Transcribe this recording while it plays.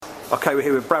Okay, we're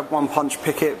here with Brad One Punch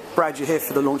Pickett. Brad, you're here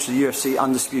for the launch of the UFC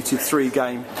Undisputed 3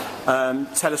 game.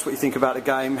 Tell us what you think about the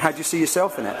game. How do you see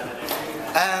yourself in it?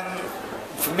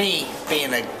 For me,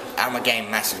 I'm a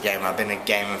massive gamer. I've been a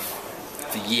gamer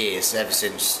for years, ever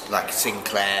since like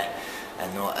Sinclair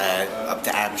and up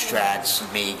to Amstrads,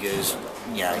 Amigas,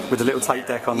 you know. With the little tape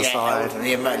deck on the side.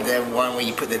 The one where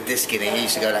you put the disc in, it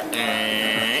used to go like,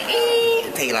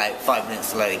 it'd take like 5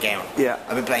 minutes to load a game. Yeah.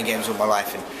 I've been playing games all my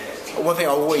life, and one thing I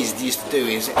always used to do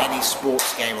is any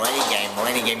sports game or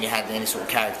any game you had any sort of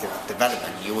character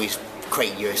development, you always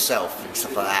create yourself and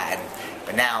stuff like that.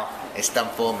 But now it's done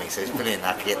for me, so it's brilliant.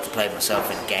 I get to play myself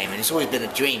in a game, and it's always been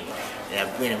a dream. You know,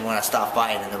 when I started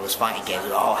fighting and there was fighting games,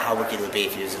 oh, how wicked it would be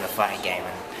if he was in a fighting game.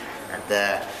 And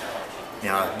you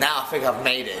know, now I think I've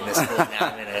made it in this sport. Now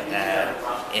I'm in a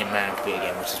computer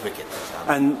game, which is wicked.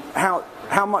 And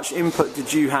how much input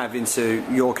did you have into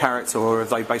your character, or have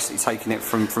they basically taken it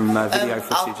from video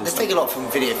footage? They take a lot from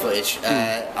video footage.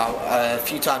 A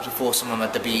few times before some of my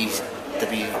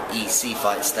WEC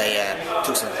fights, they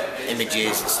took some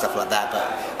images and stuff like that. But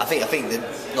I think that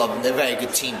they're a very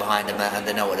good team behind them, and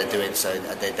they know what they're doing. So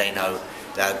they know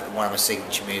that one of my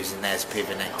signature moves in there is a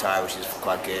pivot necktie, which is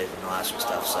quite good, and all that sort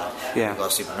of stuff. So yeah, we've got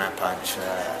a Superman punch,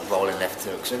 rolling left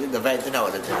hook. So they know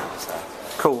what they're doing. So.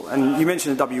 Cool. And you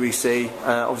mentioned the WEC.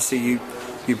 Obviously,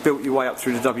 you built your way up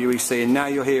through the WEC, and now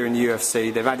you're here in the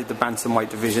UFC. They've added the bantamweight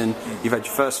division. You've had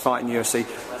your first fight in the UFC.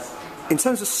 In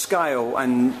terms of scale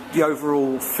and the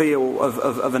overall feel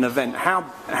of an event,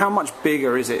 how much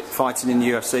bigger is it fighting in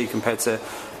the UFC compared to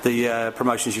the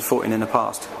promotions you fought in the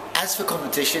past? As for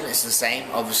competition, it's the same,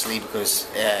 obviously, because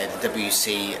the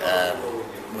WEC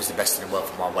was the best in the world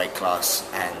for my weight class,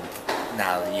 and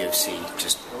now the UFC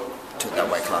just took that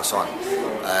weight class on.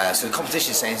 So the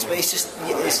competition is the same, but it's just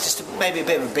maybe a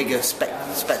bit of a bigger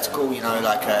spectacle, you know,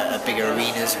 like a bigger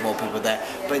arenas, more people there.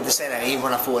 But to say that, even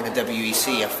when I fought in the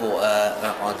WEC, I fought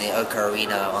on the Oka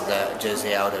Arena on the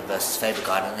Jersey Elder versus Faber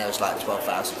Garden, and there was like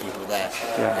 12,000 people there.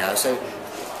 Yeah. You know, so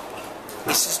it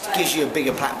just gives you a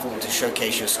bigger platform to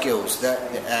showcase your skills.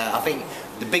 I think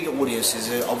the bigger audiences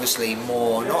are obviously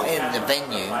more, not in the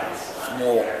venue,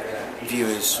 more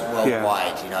viewers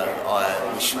worldwide, you know,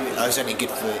 which is only good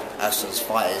for us as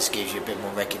fighters, gives you a bit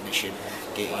more recognition,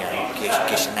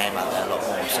 gets your name out there a lot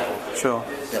more, so sure,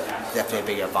 definitely a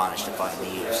bigger advantage to fight in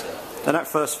the UFC. And that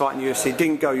first fight in the UFC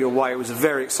didn't go your way. It was a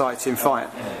very exciting fight.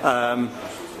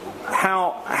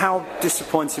 How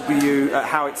disappointed were you at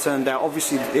how it turned out?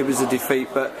 Obviously it was a defeat,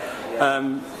 but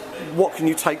what can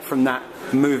you take from that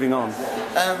moving on?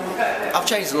 I've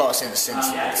changed a lot since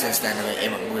then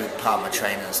with part of my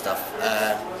training and stuff.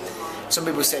 Some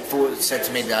people said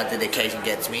to me that I did occasionally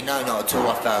get to me. No, not at all.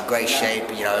 I felt in great shape.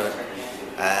 You know,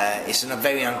 it's a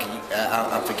very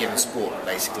unforgiving sport,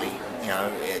 basically. You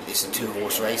know, it's a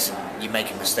 2-horse race, and you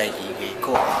make a mistake, you get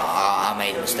caught. I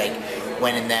made a mistake.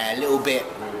 Went in there a little bit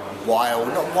wild,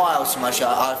 not wild so much.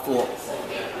 I thought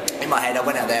in my head, I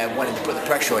went out there and wanted to put the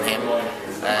pressure on him.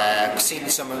 Seeing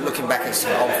someone looking back at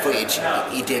some old footage,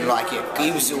 he didn't like it.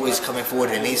 He was always coming forward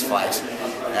in these fights,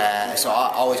 so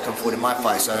I always come forward in my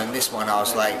fight. So in this one, I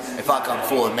was like, if I come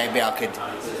forward, maybe I could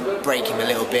break him a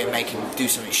little bit, make him do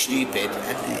something stupid.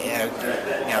 And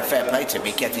you know, fair play to him.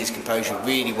 He kept his composure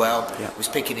really well. Yeah. Was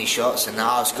picking his shots, and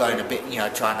I was going a bit, you know,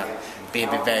 trying to be a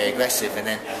bit very aggressive. And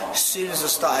then as soon as I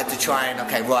started to try and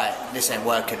this ain't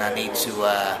working, I need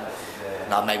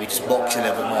to maybe just box a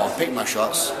little bit more and pick my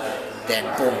shots. Then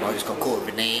boom, I just got caught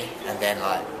with a knee, and then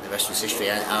like the rest was history.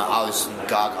 And I was in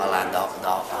gargle land the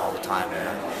whole time. You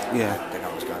know? Yeah. I didn't know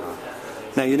what was going on.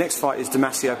 Now your next fight is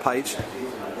Damasio Page.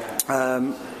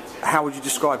 How would you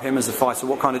describe him as a fighter?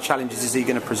 What kind of challenges is he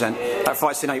going to present? That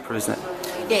fight's in April, isn't it?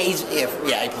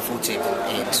 Yeah, April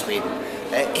 14th in Sweden.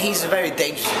 He's a very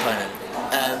dangerous opponent.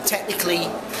 Technically,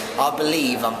 I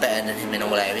believe I'm better than him in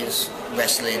all areas,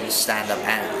 wrestling, stand-up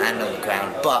and on the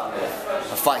ground, but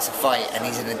a fight's a fight, and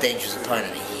he's a dangerous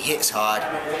opponent. He hits hard,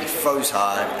 he throws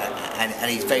hard, and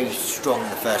he's very strong in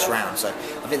the first round. So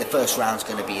I think the first round's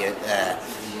going to be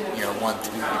anyone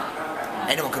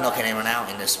can knock anyone out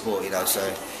in this sport, you know, so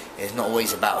it's not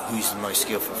always about who's the most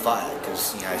skillful fighter,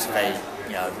 because, you know, it's a very,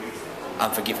 you know,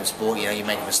 unforgiving sport. You know, you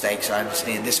make mistakes. So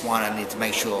in this one, I need to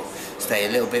make sure, stay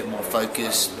a little bit more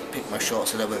focused, pick my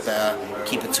shots a little bit better,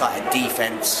 keep a tighter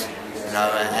defense, you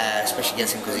know, especially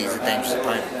against him because he's a dangerous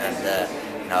opponent, and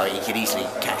you know, he could easily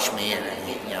catch me, and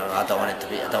you know, I don't want to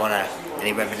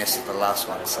he reminisced of the last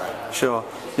one. So sure.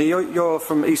 Now you're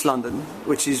from East London,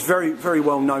 which is very, very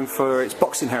well known for its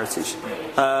boxing heritage.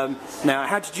 Now,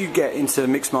 how did you get into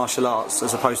mixed martial arts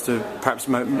as opposed to perhaps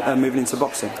moving into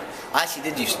boxing? I actually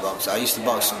did used to box. I used to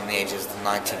box from the ages of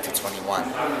 19 to 21.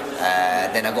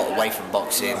 Then I got away from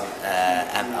boxing,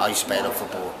 and I used to play a lot of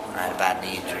football. I had a bad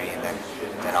knee injury, and then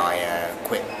I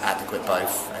quit. I had to quit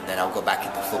both, and then I got back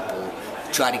into football.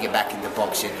 Tried to get back into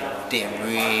boxing. Didn't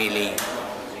really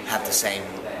have the same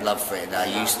love for it that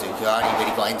I used to. Because I only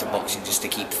really got into boxing just to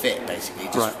keep fit, basically,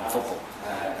 just from football.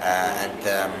 And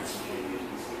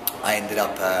I ended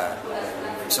up.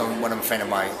 One of a friend of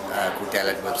mine called Dale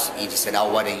Edwards, he just said,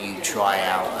 "Oh, why don't you try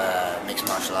out mixed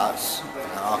martial arts?"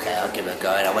 Okay, I'll give it a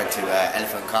go. And I went to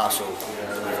Elephant Castle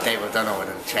with David O'Donnell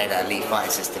and trained at Elite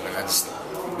Fighting System, and I just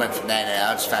went from there. And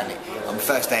I just found it. On the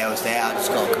first day I was there, I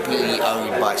just got completely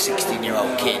owned by a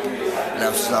 16-year-old kid, and I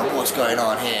was just like, "What's going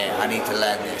on here? I need to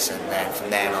learn this." And then from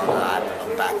there on,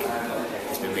 I'm back.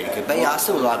 It's been really good. But yeah, I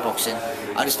still like boxing.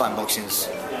 I just find boxing's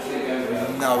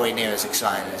nowhere near as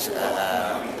exciting as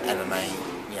MMA.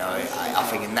 I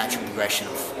think a natural progression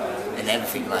in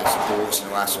everything like sports and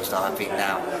all that sort of stuff. I think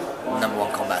now number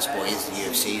one combat sport is the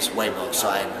UFC. It's way more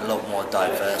exciting, a lot more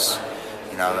diverse,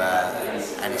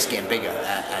 and it's getting bigger.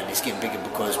 And it's getting bigger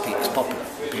because it's popular.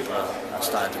 People are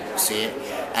starting to see it.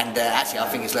 And actually, I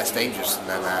think it's less dangerous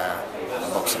than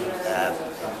boxing.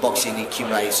 Boxing, you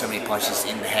accumulate so many punches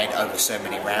in the head over so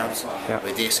many rounds. Yeah.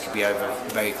 With this, could be over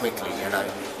very quickly.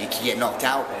 You can get knocked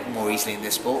out more easily in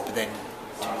this sport, but then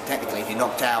technically, if you're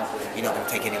knocked out, you're not going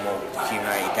to take any more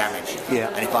accumulated damage. Yeah.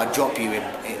 And if I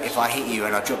hit you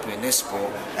and I drop you in this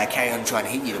sport, and I carry on trying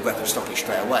to hit you, the ref will stop it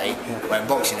straight away. Yeah. Where in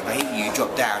boxing, if I hit you, you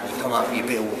drop down, you come up, you're a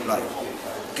bit all, like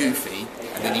goofy,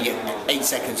 and then you get 8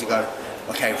 seconds to go,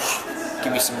 okay,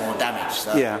 give me some more damage.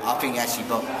 So yeah. I think actually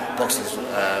boxing's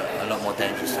a lot more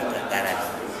dangerous than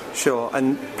MMA. Sure,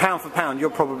 and pound for pound, you're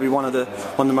probably one of the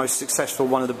most successful,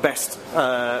 one of the best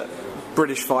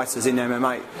British fighters in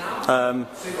MMA.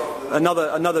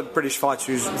 Another British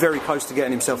fighter who's very close to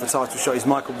getting himself a title shot is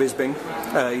Michael Bisping.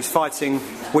 He's fighting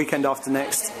weekend after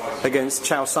next against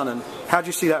Chael Sonnen. How do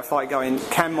you see that fight going?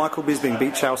 Can Michael Bisping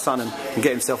beat Chael Sonnen and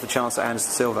get himself a chance at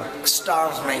Anderson Silva?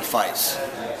 Stars make fights,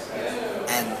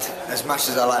 and as much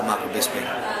as I like Michael Bisping,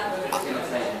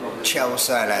 Chael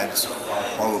Sonnen's a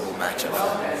horrible matchup for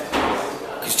him.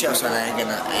 Because Chael Sonnen ain't going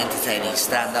to entertain his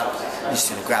stand-up, he's just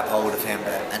going to grab hold of him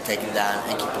and take him down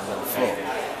and keep him on the floor.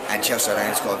 And Chael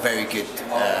Sonnen's got a very good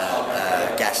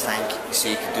gas tank, so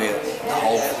you can do it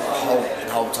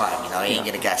the whole time. He ain't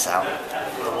going to gas out.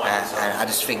 And I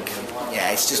just think,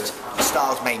 it's just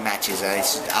styles make matches, and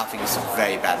I think it's a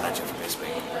very bad matchup for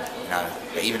Bisping.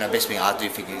 But even though Bisping, I do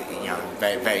think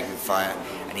very, very good fighter,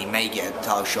 and he may get a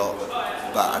title shot,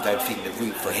 but I don't think the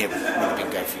route for him would have been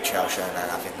going through Chael Sonnen.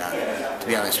 I think that, to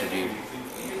be honest with you,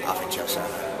 I think Chael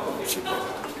Sonnen should win.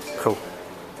 Cool.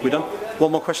 We done?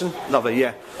 One more question? Lovely,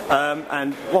 yeah.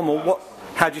 And one more.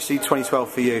 How do you see 2012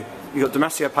 for you? You got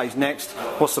Damasio Page next.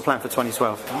 What's the plan for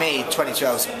 2012? For me,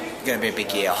 2012 is going to be a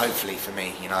big year. Hopefully for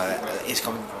me, it's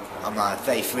coming. I'm like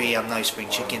 33. I'm no spring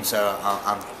chicken, so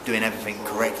I'm doing everything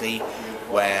correctly.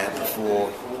 Where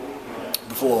before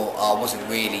I wasn't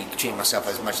really treating myself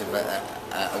as much of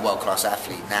a world-class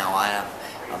athlete. Now I am.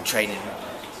 I'm training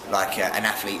like an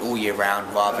athlete all year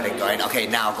round, rather than going, okay,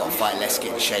 now I've got to fight, let's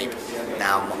get in shape.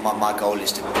 Now my goal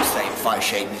is to stay in fight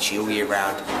shape literally all year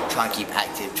round, try and keep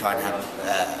active, try and have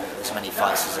as many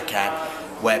fights as I can.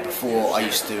 Where before I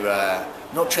used to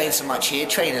not train so much here,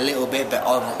 train a little bit, but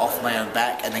off my own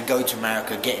back, and then go to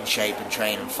America, get in shape and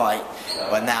train and fight.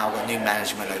 But now I've got new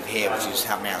management over here, which has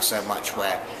helped me out so much,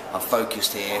 where I'm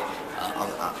focused here.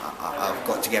 I've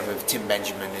got together with Tim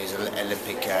Benjamin, who's an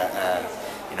Olympic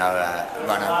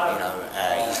runner.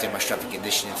 He's doing my strength and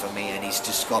conditioning for me, and he's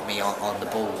just got me on the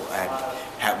ball and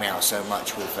helped me out so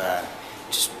much with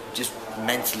just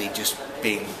mentally just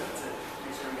being,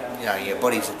 your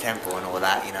body's a temple and all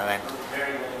that, and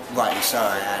rightly so.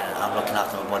 And I'm looking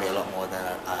after my body a lot more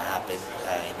than I have been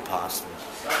in the past,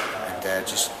 and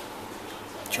just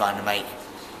trying to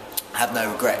have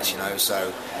no regrets,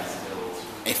 So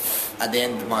if at the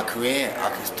end of my career I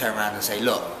could turn around and say,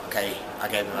 look, okay, I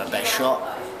gave it my best shot,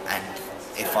 and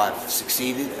if I've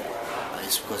succeeded,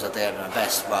 it's because I did my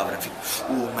best, rather than think,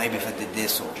 oh, maybe if I did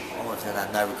this, or if I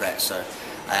had no regrets. So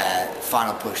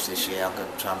final push this year. I'm going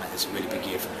to try and make this a really big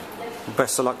year for me.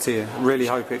 Best of luck to you. Really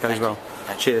hope it goes well.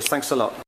 Cheers. Thanks a lot.